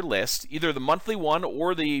things to your list, either the monthly one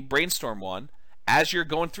or the brainstorm one, as you're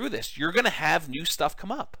going through this. You're going to have new stuff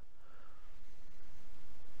come up.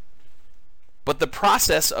 But the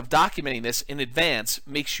process of documenting this in advance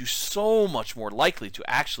makes you so much more likely to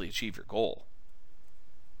actually achieve your goal.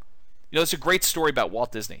 It's a great story about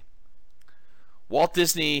Walt Disney. Walt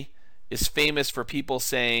Disney is famous for people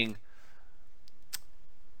saying,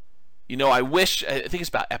 I think it's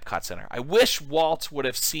about Epcot Center. I wish Walt would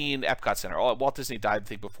have seen Epcot Center. Walt Disney died, I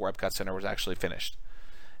think, before Epcot Center was actually finished.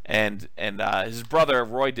 And his brother,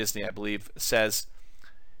 Roy Disney, I believe, says,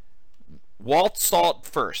 Walt saw it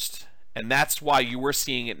first, and that's why you were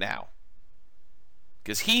seeing it now.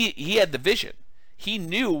 Because he had the vision. He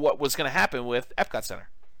knew what was going to happen with Epcot Center.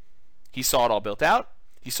 He saw it all built out.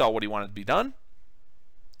 He saw what he wanted to be done.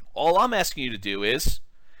 All I'm asking you to do is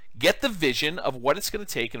get the vision of what it's going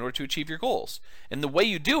to take in order to achieve your goals. And the way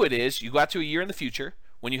you do it is you go out to a year in the future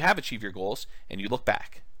when you have achieved your goals and you look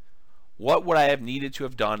back. What would I have needed to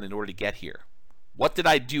have done in order to get here? What did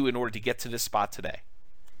I do in order to get to this spot today?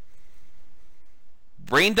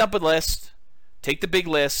 Brain dump a list, take the big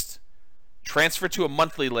list, transfer to a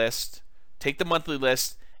monthly list, take the monthly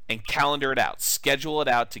list, and calendar it out. Schedule it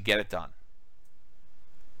out to get it done.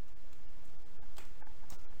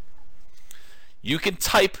 You can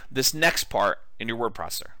type this next part in your word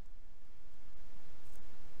processor.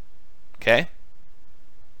 Okay?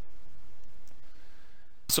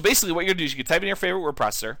 So basically what you're going to do is you can type in your favorite word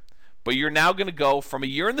processor, but you're now going to go from a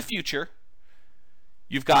year in the future.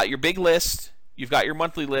 You've got your big list, you've got your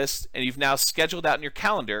monthly list, and you've now scheduled out in your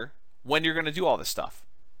calendar when you're going to do all this stuff.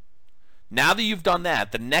 Now that you've done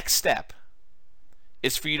that, the next step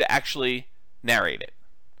is for you to actually narrate it.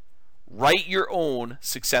 Write your own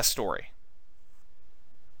success story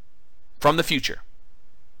from the future.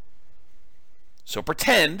 So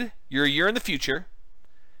pretend you're a year in the future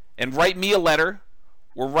and write me a letter,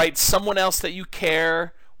 or write someone else that you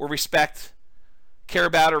care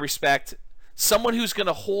about or respect, someone who's going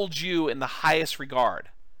to hold you in the highest regard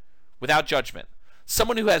without judgment,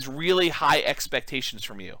 someone who has really high expectations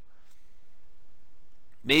from you.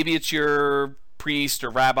 Maybe it's your priest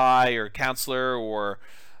or rabbi or counselor or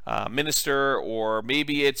minister, or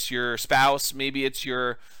maybe it's your spouse, maybe it's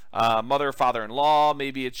your mother or father-in-law,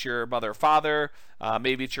 maybe it's your mother or father,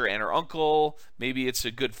 maybe it's your aunt or uncle, maybe it's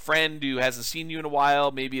a good friend who hasn't seen you in a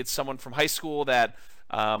while, maybe it's someone from high school that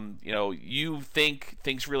you think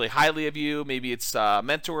thinks really highly of you, maybe it's a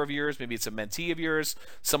mentor of yours, maybe it's a mentee of yours,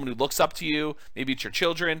 someone who looks up to you, maybe it's your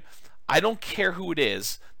children. I don't care who it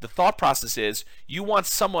is. The thought process is you want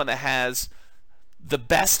someone that has the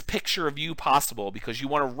best picture of you possible, because you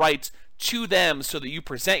want to write to them so that you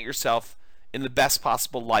present yourself in the best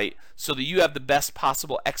possible light, so that you have the best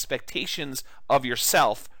possible expectations of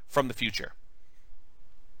yourself from the future.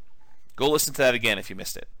 Go listen to that again if you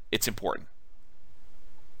missed it. It's important.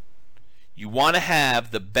 You want to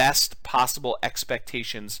have the best possible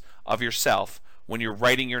expectations of yourself when you're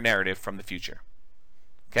writing your narrative from the future.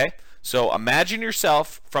 Okay? So imagine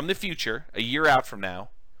yourself from the future, a year out from now,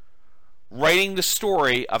 writing the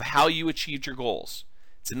story of how you achieved your goals.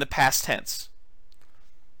 It's in the past tense.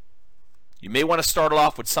 You may want to start it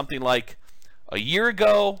off with something like, a year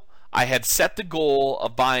ago, I had set the goal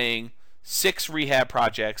of buying 6 rehab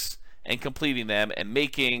projects and completing them and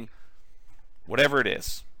making whatever it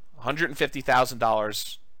is,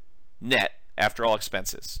 $150,000 net after all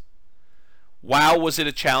expenses. Wow, was it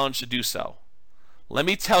a challenge to do so? Let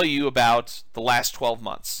me tell you about the last 12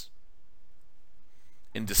 months.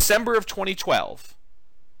 In December of 2012,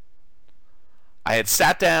 I had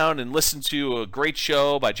sat down and listened to a great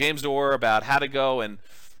show by James Orr about how to go and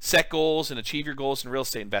set goals and achieve your goals in real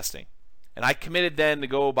estate investing. And I committed then to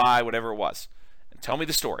go buy whatever it was. And tell me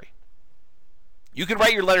the story. You can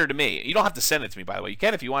write your letter to me. You don't have to send it to me, by the way. You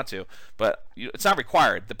can if you want to, but it's not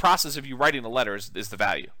required. The process of you writing the letter is the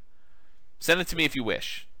value. Send it to me if you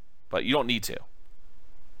wish, but you don't need to.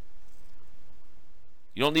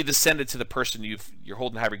 You don't need to send it to the person you're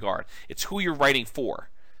holding in high regard. It's who you're writing for.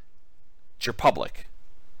 It's your public.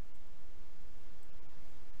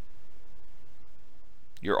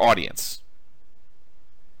 Your audience.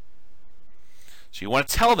 So you want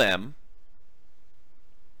to tell them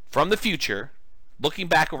from the future, looking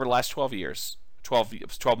back over the last 12 years, 12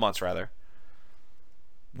 months rather,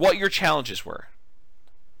 what your challenges were.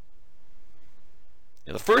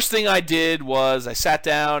 The first thing I did was I sat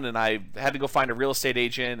down and I had to go find a real estate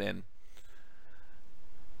agent, and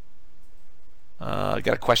I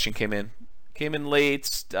got a question came in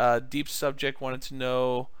late. Deep subject, wanted to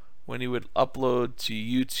know when he would upload to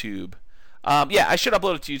YouTube. Yeah, I should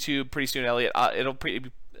upload it to YouTube pretty soon, Elliot.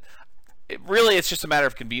 It's just a matter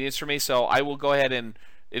of convenience for me, so I will go ahead and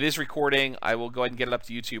it is recording. I will go ahead and get it up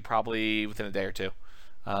to YouTube probably within a day or two.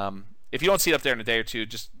 If you don't see it up there in a day or two,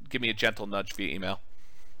 just give me a gentle nudge via email.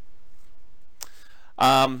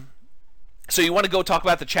 So you want to go talk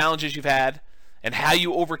about the challenges you've had and how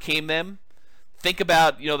you overcame them. think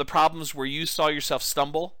about, the problems where you saw yourself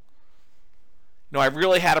stumble. I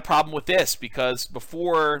really had a problem with this because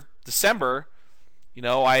before December,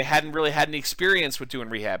 I hadn't really had any experience with doing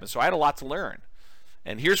rehab, and so I had a lot to learn.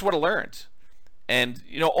 And here's what I learned. And,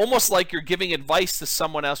 almost like you're giving advice to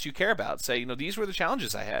someone else you care about. Say, these were the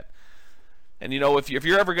challenges I had. And, if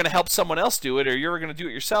you're ever going to help someone else do it, or you're ever going to do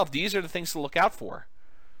it yourself, these are the things to look out for.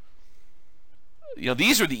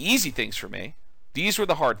 These are the easy things for me. These were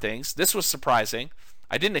the hard things. This was surprising.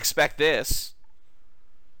 I didn't expect this.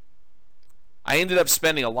 I ended up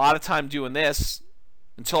spending a lot of time doing this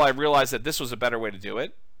until I realized that this was a better way to do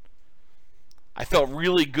it. I felt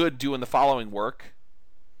really good doing the following work.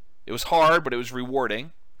 It was hard, but it was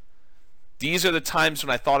rewarding. These are the times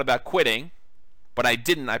when I thought about quitting, but I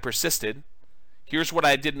didn't. I persisted. Here's what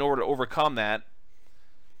I did in order to overcome that.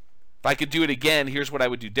 If I could do it again, here's what I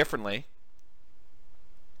would do differently.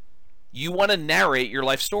 You want to narrate your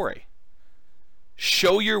life story.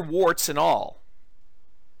 Show your warts and all.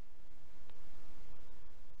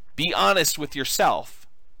 Be honest with yourself.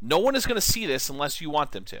 No one is going to see this unless you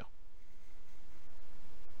want them to.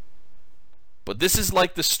 But this is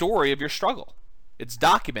like the story of your struggle. It's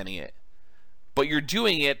documenting it. But you're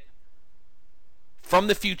doing it from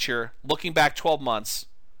the future, looking back 12 months,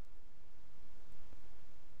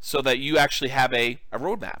 so that you actually have a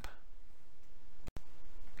roadmap.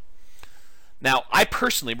 Now, I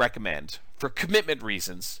personally recommend, for commitment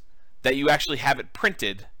reasons, that you actually have it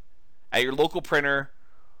printed at your local printer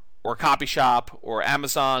or copy shop or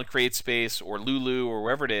Amazon, CreateSpace, or Lulu, or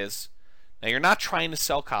wherever it is. Now, you're not trying to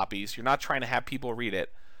sell copies. You're not trying to have people read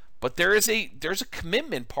it. But there's a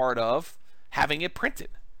commitment part of having it printed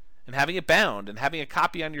and having it bound and having a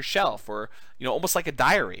copy on your shelf, or almost like a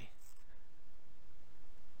diary.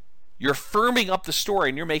 You're firming up the story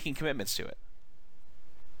and you're making commitments to it.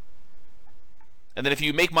 And then if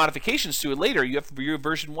you make modifications to it later, you have to view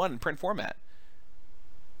version 1 in print format.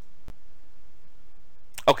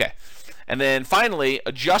 Okay. And then finally,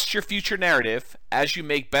 adjust your future narrative as you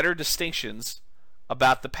make better distinctions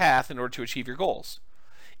about the path in order to achieve your goals.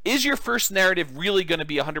 Is your first narrative really going to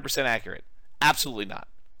be 100% accurate? Absolutely not.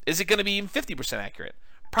 Is it going to be even 50% accurate?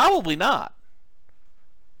 Probably not.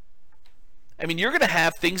 I mean, you're going to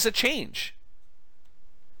have things that change.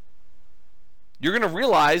 You're going to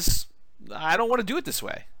realize, I don't want to do it this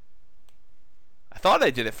way. I thought I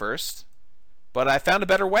did it first, but I found a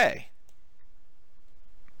better way.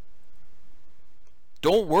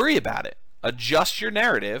 Don't worry about it. Adjust your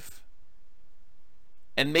narrative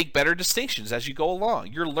and make better distinctions as you go along.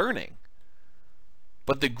 You're learning.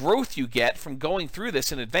 But the growth you get from going through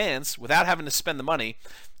this in advance without having to spend the money,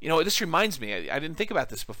 this reminds me, I didn't think about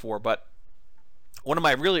this before, but one of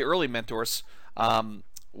my really early mentors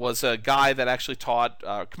was a guy that actually taught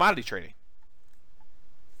commodity trading.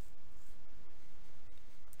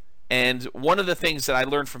 And one of the things that I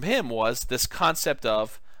learned from him was this concept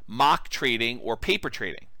of mock trading or paper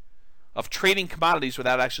trading, of trading commodities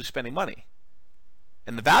without actually spending money.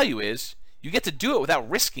 And the value is you get to do it without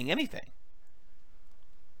risking anything.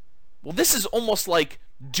 Well, this is almost like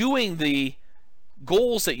doing the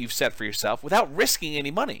goals that you've set for yourself without risking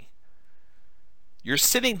any money. You're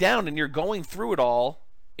sitting down and you're going through it all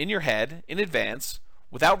in your head in advance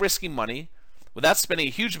without risking money, without spending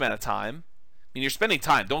a huge amount of time. I mean, you're spending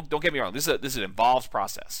time. Don't get me wrong. This is an involved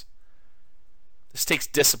process. This takes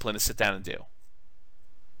discipline to sit down and do.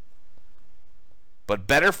 But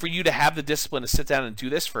better for you to have the discipline to sit down and do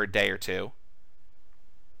this for a day or two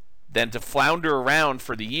than to flounder around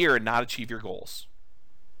for the year and not achieve your goals.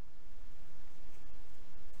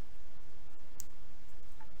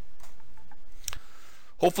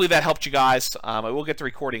 Hopefully that helped you guys. I will get the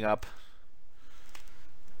recording up.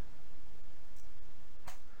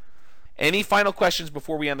 Any final questions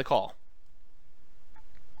before we end the call?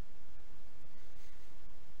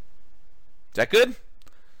 Is that good?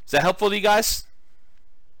 Is that helpful to you guys?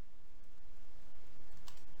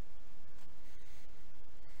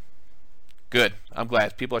 Good. I'm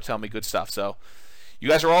glad. People are telling me good stuff. So you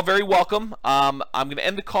guys are all very welcome. I'm going to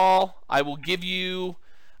end the call. I will give you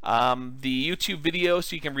the YouTube video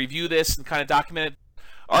so you can review this and kind of document it.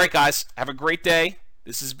 All right, guys. Have a great day.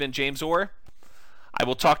 This has been James Orr. I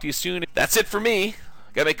will talk to you soon. That's it for me.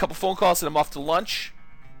 Got to make a couple phone calls and I'm off to lunch.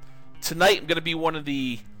 Tonight I'm going to be one of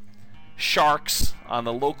the sharks on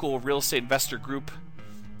the local real estate investor group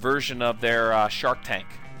version of their Shark Tank.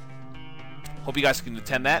 Hope you guys can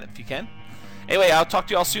attend that if you can. Anyway, I'll talk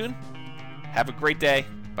to you all soon. Have a great day.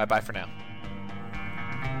 Bye-bye for now.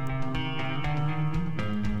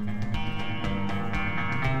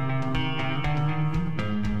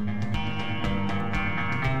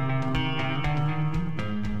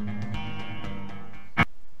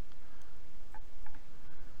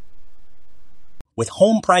 With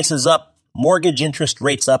home prices up, mortgage interest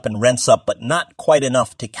rates up, and rents up, but not quite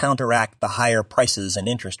enough to counteract the higher prices and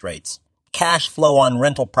interest rates. Cash flow on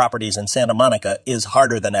rental properties in Santa Monica is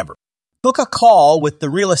harder than ever. Book a call with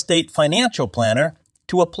the Real Estate Financial Planner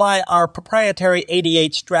to apply our proprietary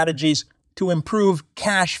 88 strategies to improve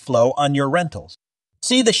cash flow on your rentals.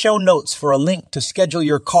 See the show notes for a link to schedule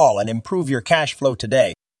your call and improve your cash flow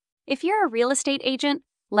today. If you're a real estate agent,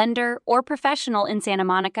 lender, or professional in Santa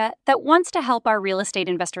Monica that wants to help our real estate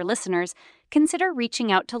investor listeners, consider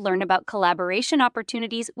reaching out to learn about collaboration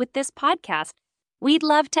opportunities with this podcast. We'd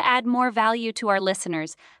love to add more value to our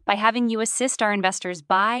listeners by having you assist our investors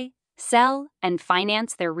buy, sell, and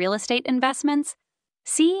finance their real estate investments.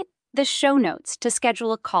 See the show notes to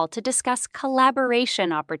schedule a call to discuss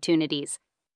collaboration opportunities.